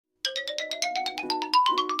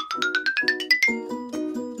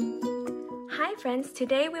friends,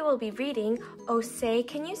 today we will be reading Oh Say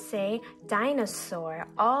Can You Say Dinosaur,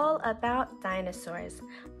 All About Dinosaurs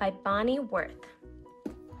by Bonnie Worth.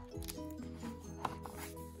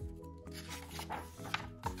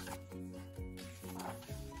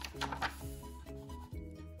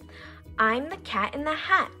 I'm the cat in the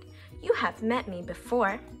hat. You have met me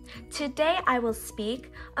before. Today I will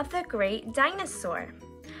speak of the great dinosaur.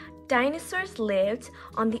 Dinosaurs lived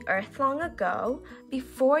on the earth long ago,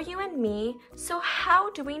 before you and me, so how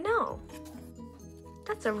do we know?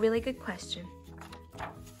 That's a really good question.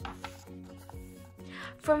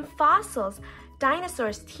 From fossils,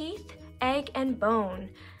 dinosaurs' teeth, egg, and bone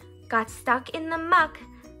got stuck in the muck,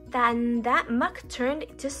 then that muck turned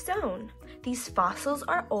to stone. These fossils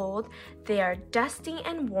are old, they are dusty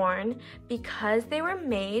and worn because they were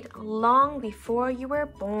made long before you were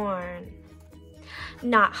born.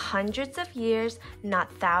 Not hundreds of years,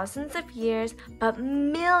 not thousands of years, but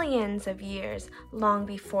millions of years long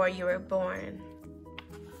before you were born.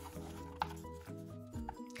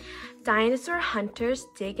 Dinosaur hunters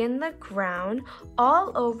dig in the ground.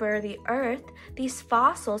 All over the earth, these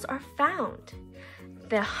fossils are found.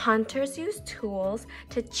 The hunters use tools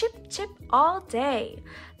to chip all day.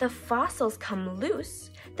 The fossils come loose,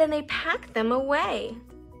 then they pack them away.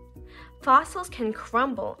 Fossils can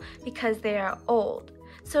crumble because they are old,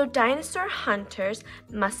 so dinosaur hunters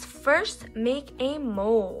must first make a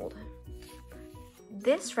mold.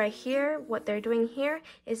 This right here, what they're doing here,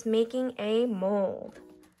 is making a mold.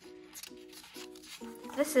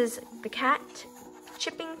 This is the cat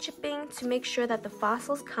chipping to make sure that the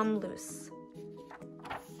fossils come loose.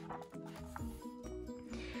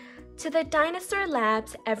 To the dinosaur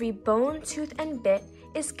labs, every bone, tooth, and bit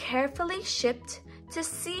is carefully shipped to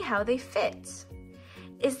see how they fit.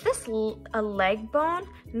 Is this a leg bone?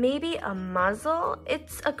 Maybe a muzzle?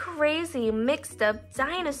 It's a crazy mixed up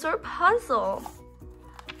dinosaur puzzle.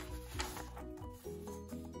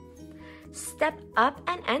 Step up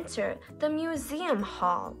and enter the museum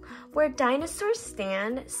hall, where dinosaurs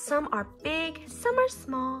stand. Some are big, some are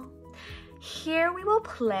small. Here we will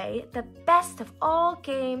play the best of all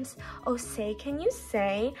games. Oh, say, can you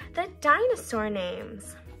say the dinosaur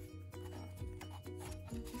names?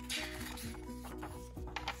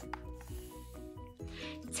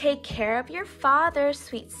 Take care of your father,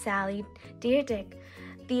 sweet Sally, dear Dick.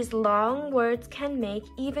 These long words can make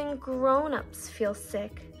even grown-ups feel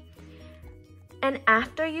sick. And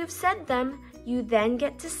after you've said them, you then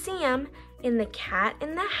get to see them in the Cat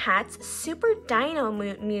in the Hat's Super Dino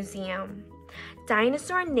Museum.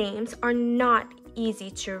 Dinosaur names are not easy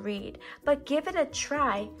to read, but give it a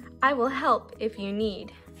try. I will help if you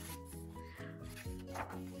need.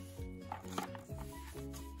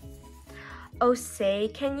 Oh, say,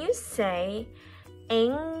 can you say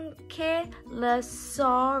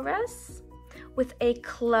Ankylosaurus? With a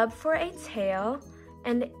club for a tail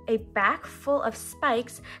and a back full of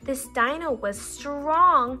spikes, this dino was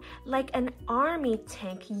strong like an army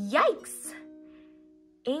tank. Yikes!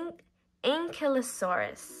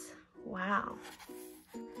 Ankylosaurus. Wow.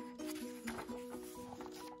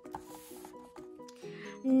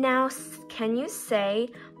 Now, can you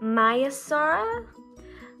say Maiasaura?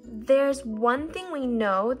 There's one thing we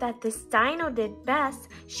know that this dino did best.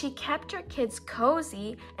 She kept her kids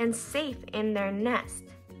cozy and safe in their nest.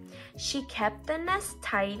 She kept the nest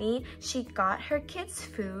tidy. She got her kids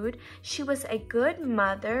food. She was a good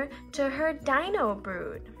mother to her dino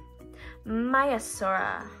brood.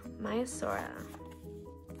 Maiasaura.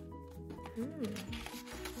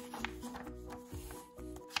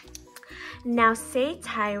 Now say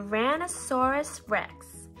Tyrannosaurus Rex.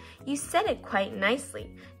 You said it quite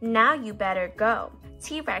nicely. Now you better go.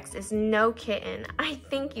 T-Rex is no kitten. I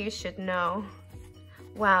think you should know.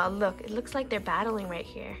 Wow, look, it looks like they're battling right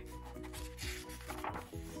here.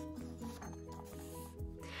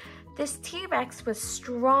 This T-Rex was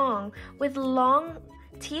strong, with long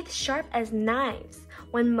teeth sharp as knives.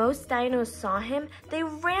 When most dinos saw him, they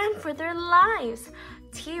ran for their lives.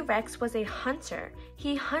 T-Rex was a hunter.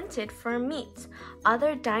 He hunted for meat.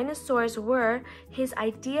 Other dinosaurs were his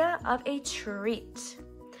idea of a treat.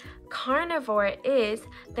 Carnivore is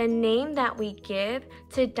the name that we give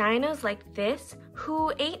to dinos like this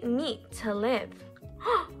who ate meat to live.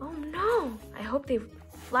 Oh no! I hope they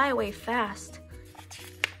fly away fast.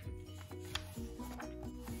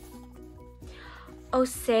 Oh,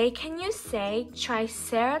 say, can you say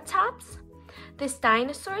Triceratops? This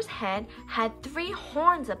dinosaur's head had 3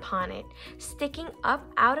 horns upon it, sticking up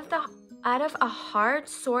out of a hard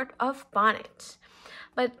sort of bonnet.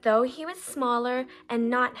 But though he was smaller and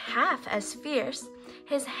not half as fierce,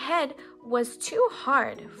 his head was too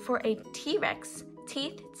hard for a T-Rex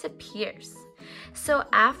teeth to pierce. So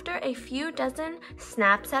after a few dozen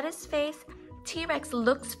snaps at his face, T-Rex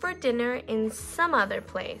looks for dinner in some other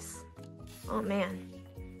place. Oh man.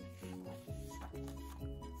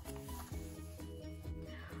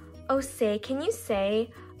 Oh, say, can you say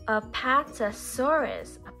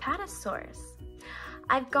Apatosaurus? Apatosaurus.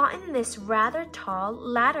 I've gotten this rather tall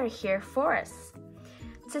ladder here for us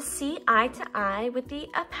to see eye to eye with the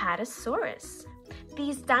Apatosaurus.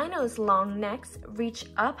 These dinos' long necks reach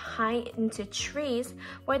up high into trees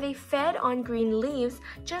where they fed on green leaves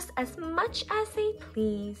just as much as they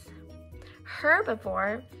please.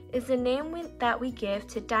 Herbivore is the name that we give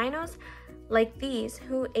to dinos like these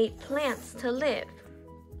who ate plants to live.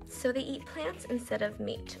 So they eat plants instead of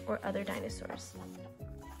meat or other dinosaurs.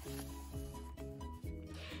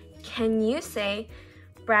 Can you say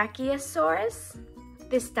Brachiosaurus?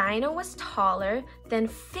 This dino was taller than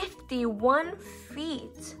 51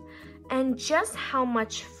 feet. And just how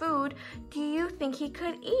much food do you think he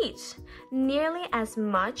could eat? Nearly as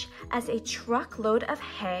much as a truckload of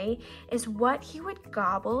hay is what he would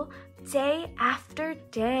gobble day after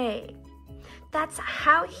day. That's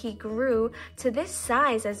how he grew to this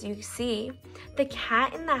size, as you see. The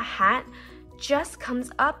cat in the hat just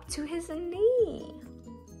comes up to his knee.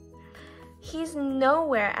 He's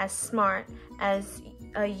nowhere as smart as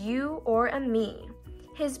a you or a me.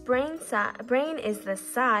 His brain is the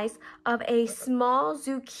size of a small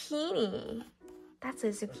zucchini. That's a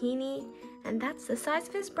zucchini, and that's the size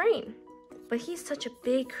of his brain. But he's such a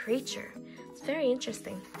big creature. It's very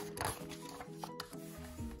interesting.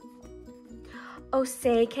 Oh,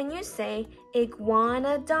 say, can you say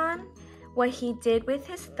iguanodon? What he did with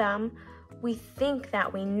his thumb, we think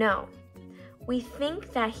that we know. We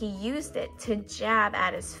think that he used it to jab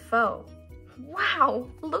at his foe. Wow,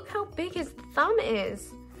 look how big his thumb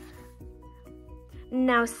is.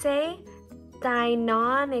 Now say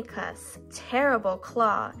Deinonychus, terrible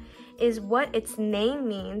claw, is what its name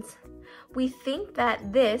means. We think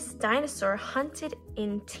that this dinosaur hunted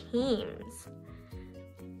in teams.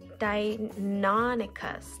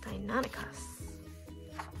 Deinonychus.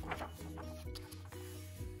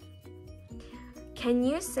 Can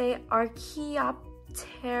you say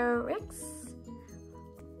Archaeopteryx?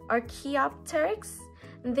 Archaeopteryx?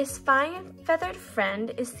 This fine feathered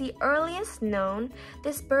friend is the earliest known.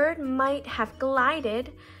 This bird might have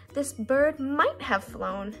glided. This bird might have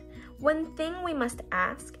flown. One thing we must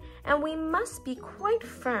ask, and we must be quite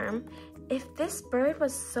firm, if this bird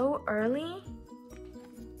was so early,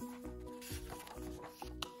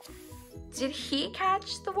 did he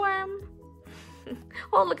catch the worm?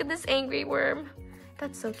 Oh, look at this angry worm.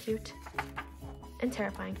 That's so cute. And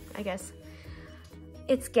terrifying, I guess.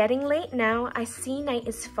 It's getting late now. I see night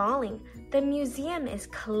is falling. The museum is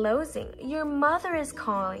closing. Your mother is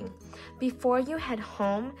calling. Before you head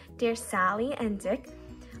home, dear Sally and Dick,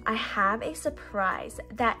 I have a surprise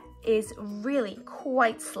that is really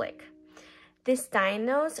quite slick. This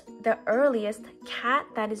dino's the earliest cat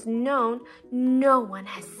that is known. No one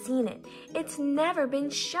has seen it. It's never been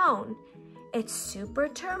shown. It's super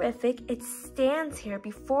terrific. It stands here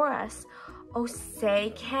before us. Oh,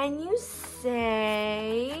 say, can you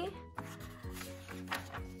say?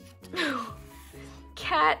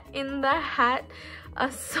 Cat in the Hat,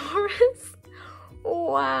 Asaurus?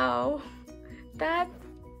 Wow, that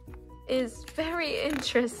is very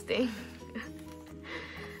interesting.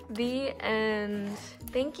 The end.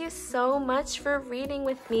 Thank you so much for reading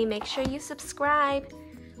with me. Make sure you subscribe.